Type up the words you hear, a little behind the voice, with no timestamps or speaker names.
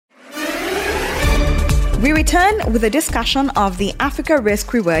We return with a discussion of the Africa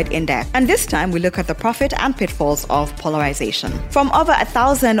Risk Reward Index, and this time we look at the profit and pitfalls of polarization. From over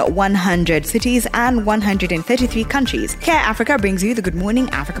 1,100 cities and 133 countries, Care Africa brings you the Good Morning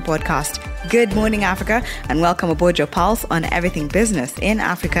Africa podcast. Good morning, Africa, and welcome aboard your pulse on everything business in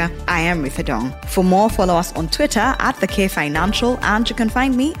Africa. I am Rithadong. For more, follow us on Twitter at The K Financial, and you can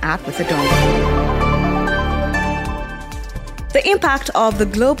find me at Rithadong. The impact of the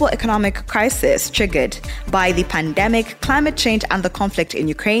global economic crisis triggered by the pandemic, climate change, and the conflict in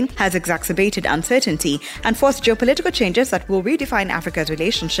Ukraine has exacerbated uncertainty and forced geopolitical changes that will redefine Africa's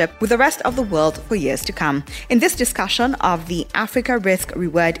relationship with the rest of the world for years to come. In this discussion of the Africa Risk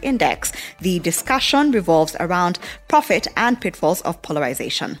Reward Index, the discussion revolves around profit and pitfalls of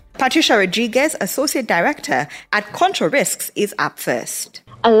polarization. Patricia Rodriguez, Associate Director at Contra Risks, is up first.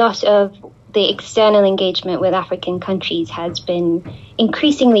 A lot of the external engagement with African countries has been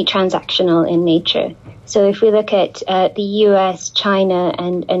increasingly transactional in nature. So if we look at the US, China,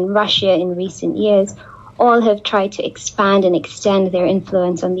 and Russia in recent years, all have tried to expand and extend their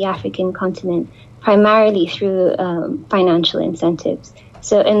influence on the African continent, primarily through financial incentives.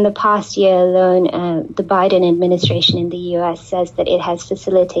 So in the past year alone, the Biden administration in the US says that it has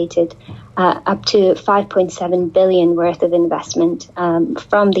facilitated up to $5.7 billion worth of investment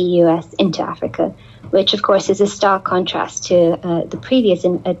from the US into Africa, which of course is a stark contrast to the previous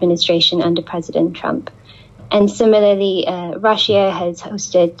administration under President Trump. And similarly, Russia has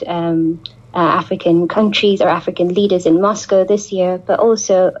hosted African countries or African leaders in Moscow this year, but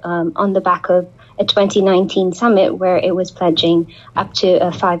also on the back of a 2019 summit where it was pledging up to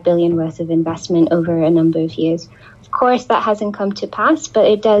 $5 billion worth of investment over a number of years. Of course, that hasn't come to pass, but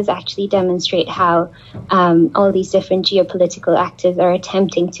it does actually demonstrate how all these different geopolitical actors are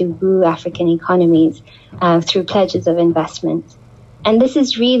attempting to woo African economies through pledges of investment. And this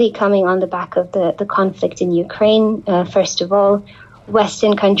is really coming on the back of the conflict in Ukraine. First of all,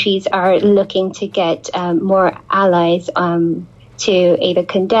 Western countries are looking to get more allies to either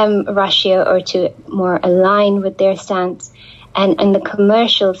condemn Russia or to more align with their stance. And in the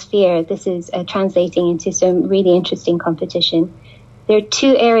commercial sphere, this is translating into some really interesting competition. There are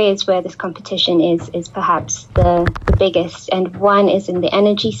two areas where this competition is perhaps the biggest, and one is in the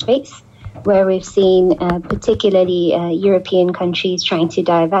energy space, where we've seen particularly European countries trying to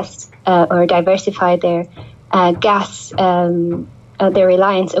divest or diversify their gas their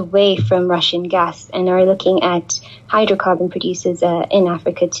reliance away from Russian gas and are looking at hydrocarbon producers in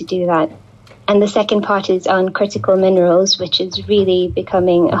Africa to do that. And the second part is on critical minerals, which is really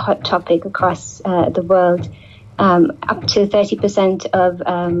becoming a hot topic across the world. Up to 30%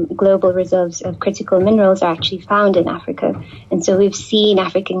 of global reserves of critical minerals are actually found in Africa. And so we've seen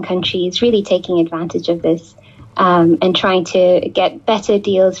African countries really taking advantage of this and trying to get better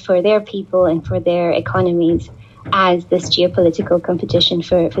deals for their people and for their economies as this geopolitical competition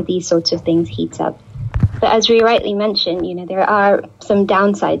for these sorts of things heats up. But as we rightly mentioned, there are some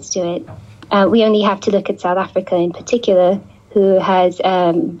downsides to it. We only have to look at South Africa in particular, who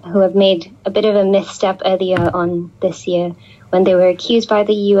have made a bit of a misstep earlier on this year when they were accused by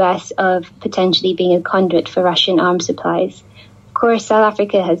the US of potentially being a conduit for Russian arms supplies. Of course, South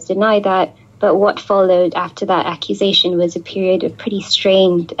Africa has denied that. But what followed after that accusation was a period of pretty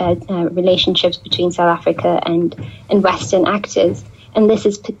strained relationships between South Africa and Western actors. And this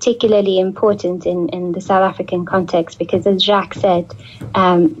is particularly important in the South African context because, as Jacques said,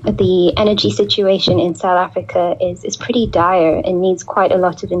 the energy situation in South Africa is pretty dire and needs quite a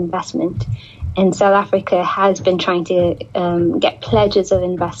lot of investment. And South Africa has been trying to get pledges of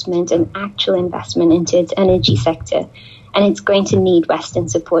investment and actual investment into its energy sector. And it's going to need Western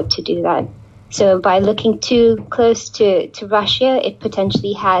support to do that. So by looking too close to Russia, it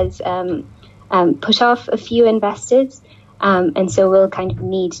potentially has put off a few investors. And so we'll kind of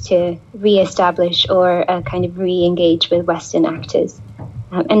need to reestablish or kind of re-engage with Western actors.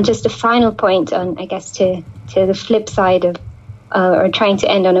 And just a final point on, I guess, to the flip side of or trying to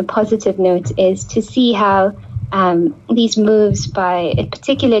end on a positive note is to see how these moves by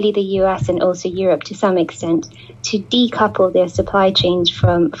particularly the US and also Europe to some extent to decouple their supply chains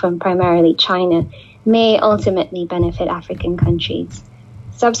from primarily China may ultimately benefit African countries.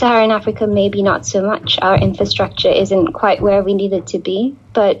 Sub-Saharan Africa, maybe not so much. Our infrastructure isn't quite where we need it to be,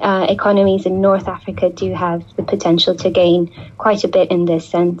 but economies in North Africa do have the potential to gain quite a bit in this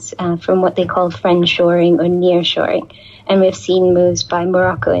sense from what they call friendshoring or nearshoring. And we've seen moves by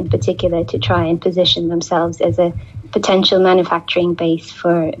Morocco in particular to try and position themselves as a potential manufacturing base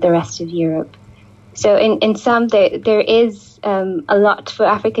for the rest of Europe. So in sum, there is a lot for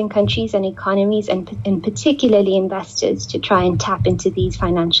African countries and economies and particularly investors to try and tap into these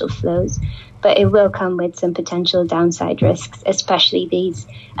financial flows. But it will come with some potential downside risks, especially these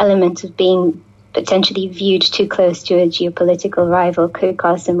elements of being potentially viewed too close to a geopolitical rival could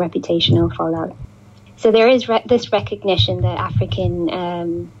cause some reputational fallout. So there is this recognition that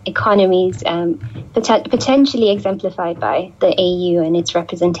African economies, potentially exemplified by the AU and its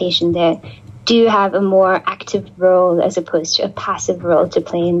representation there, do have a more active role as opposed to a passive role to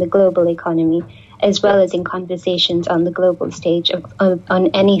play in the global economy, as well as in conversations on the global stage on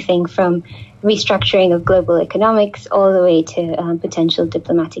anything from restructuring of global economics all the way to potential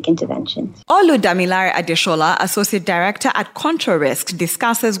diplomatic interventions. Oludamilare Adeshola, Associate Director at ContraRisk,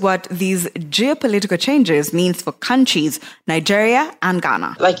 discusses what these geopolitical changes means for countries, Nigeria and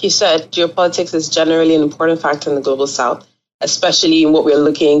Ghana. Like you said, geopolitics is generally an important factor in the global south, especially in what we're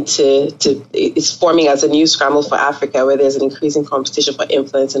looking to it's forming as a new scramble for Africa, where there's an increasing competition for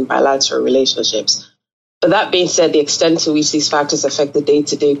influence in bilateral relationships. But that being said, the extent to which these factors affect the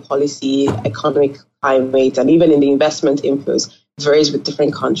day-to-day policy, economic climate, and even in the investment inflows varies with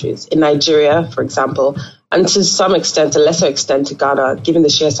different countries. In Nigeria, for example, and to some extent, a lesser extent to Ghana, given the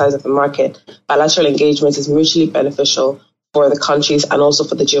sheer size of the market, bilateral engagement is mutually beneficial for the countries and also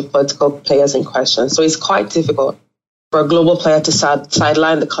for the geopolitical players in question. So it's quite difficult for a global player to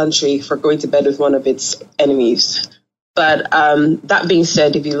sideline the country for going to bed with one of its enemies. But that being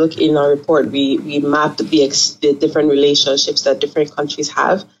said, if you look in our report, we mapped the different relationships that different countries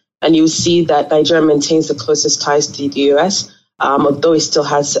have, and you'll see that Nigeria maintains the closest ties to the US, although it still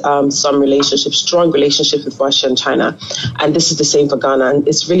has some relationships, strong relationships with Russia and China. And this is the same for Ghana. And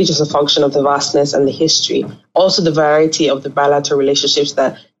it's really just a function of the vastness and the history. Also, the variety of the bilateral relationships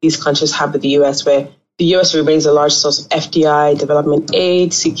that these countries have with the US, where the US remains a large source of FDI, development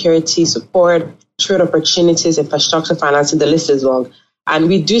aid, security support, trade opportunities, infrastructure financing, the list is long. And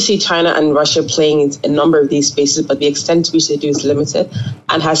we do see China and Russia playing in a number of these spaces, but the extent to which they do is limited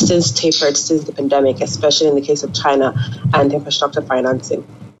and has since tapered since the pandemic, especially in the case of China and infrastructure financing.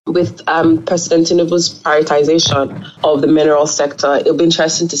 With President Tinubu's prioritization of the mineral sector, it'll be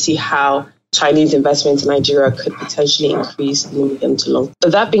interesting to see how Chinese investment in Nigeria could potentially increase in the medium to long.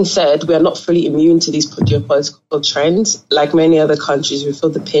 But that being said, we are not fully immune to these geopolitical trends. Like many other countries, we feel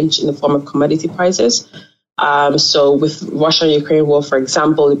the pinch in the form of commodity prices. So with Russia and Ukraine war, for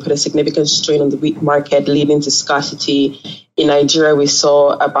example, we put a significant strain on the wheat market, leading to scarcity. In Nigeria, we saw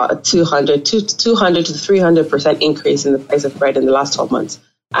about a 200 to 300% increase in the price of bread in the last 12 months.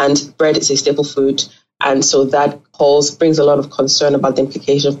 And bread is a staple food. And so that brings a lot of concern about the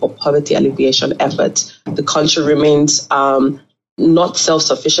implication for poverty alleviation efforts. The country remains not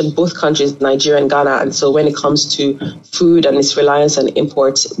self-sufficient, both countries, Nigeria and Ghana. And so when it comes to food and its reliance on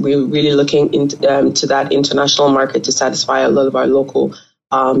imports, we're really looking into that international market to satisfy a lot of our local,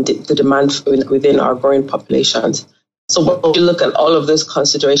 the demand within our growing populations. So when you look at all of those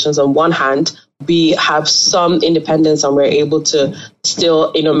considerations, on one hand, we have some independence and we're able to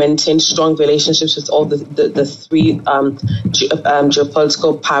still, maintain strong relationships with all the three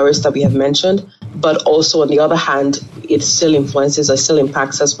geopolitical powers that we have mentioned. But also, on the other hand, it still influences or still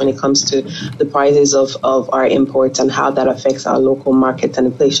impacts us when it comes to the prices of our imports and how that affects our local market and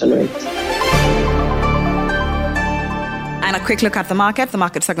inflation rates. And a quick look at the market. The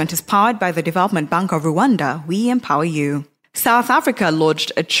market segment is powered by the Development Bank of Rwanda. We empower you. South Africa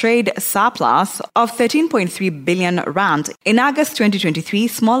lodged a trade surplus of 13.3 billion rand in August 2023,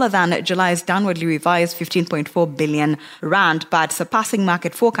 smaller than July's downwardly revised 15.4 billion rand, but surpassing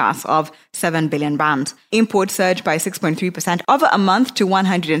market forecasts of 7 billion rand. Imports surged by 6.3% over a month to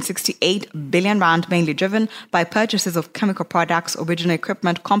 168 billion rand, mainly driven by purchases of chemical products, original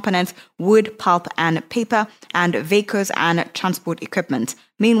equipment, components, wood, pulp and paper, and vehicles and transport equipment.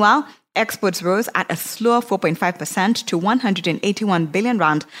 Meanwhile, exports rose at a slower 4.5% to 181 billion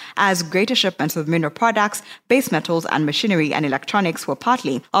rand as greater shipments of mineral products, base metals and machinery and electronics were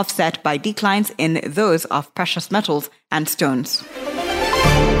partly offset by declines in those of precious metals and stones.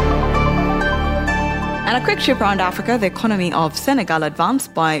 And a quick trip around Africa, the economy of Senegal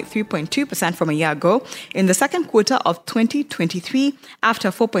advanced by 3.2% from a year ago in the second quarter of 2023 after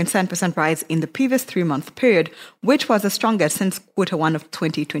a 4.7% rise in the previous 3-month period, which was the strongest since quarter one of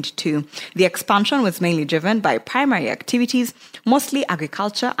 2022. The expansion was mainly driven by primary activities, mostly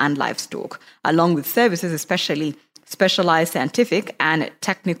agriculture and livestock, along with services, especially specialized scientific and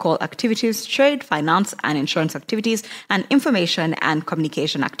technical activities, trade, finance and insurance activities, and information and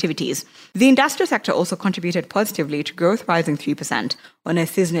communication activities. The industrial sector also contributed positively to growth, rising 3%. On a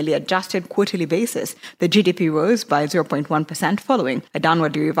seasonally adjusted quarterly basis, the GDP rose by 0.1% following a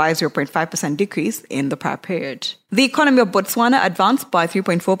downwardly revised 0.5% decrease in the prior period. The economy of Botswana advanced by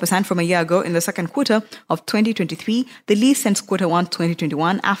 3.4% from a year ago in the second quarter of 2023, the least since quarter 1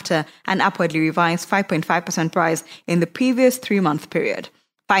 2021, after an upwardly revised 5.5% rise in the previous 3-month period.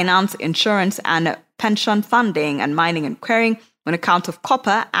 Finance, insurance and pension funding and mining and quarrying on account of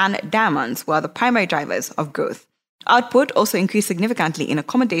copper and diamonds were the primary drivers of growth. Output also increased significantly in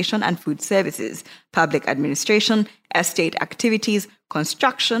accommodation and food services, public administration, estate activities,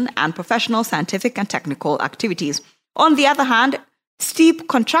 construction, and professional, scientific, and technical activities. On the other hand, steep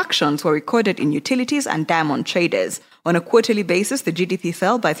contractions were recorded in utilities and diamond traders. On a quarterly basis, the GDP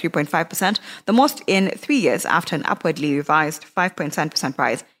fell by 3.5%, the most in 3 years after an upwardly revised 5.7%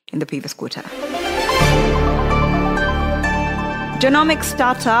 rise in the previous quarter. Genomics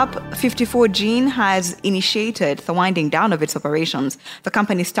startup 54Gene has initiated the winding down of its operations. The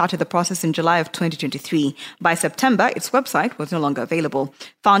company started the process in July of 2023. By September, its website was no longer available.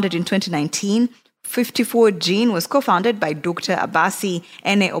 Founded in 2019, 54Gene was co-founded by Dr. Abasi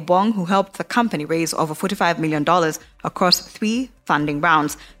Ene Obong, who helped the company raise over $45 million across 3 funding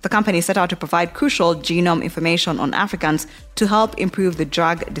rounds. The company set out to provide crucial genome information on Africans to help improve the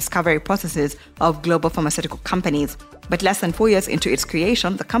drug discovery processes of global pharmaceutical companies. But less than 4 years into its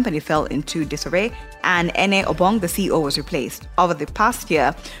creation, the company fell into disarray and Ene Obong, the CEO, was replaced. Over the past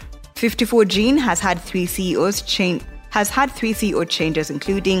year, 54Gene has had 3 CEO changes,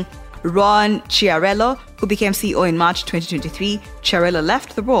 including Ron Chiarello, who became CEO in March 2023. Chiarello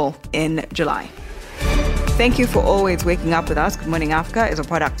left the role in July. Thank you for always waking up with us. Good Morning Africa is a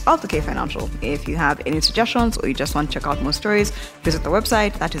product of the K Financial. If you have any suggestions or you just want to check out more stories, visit the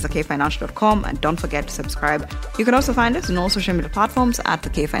website, that is thekfinancial.com, and don't forget to subscribe. You can also find us on all social media platforms at the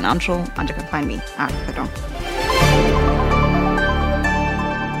K Financial, and you can find me at Pedro.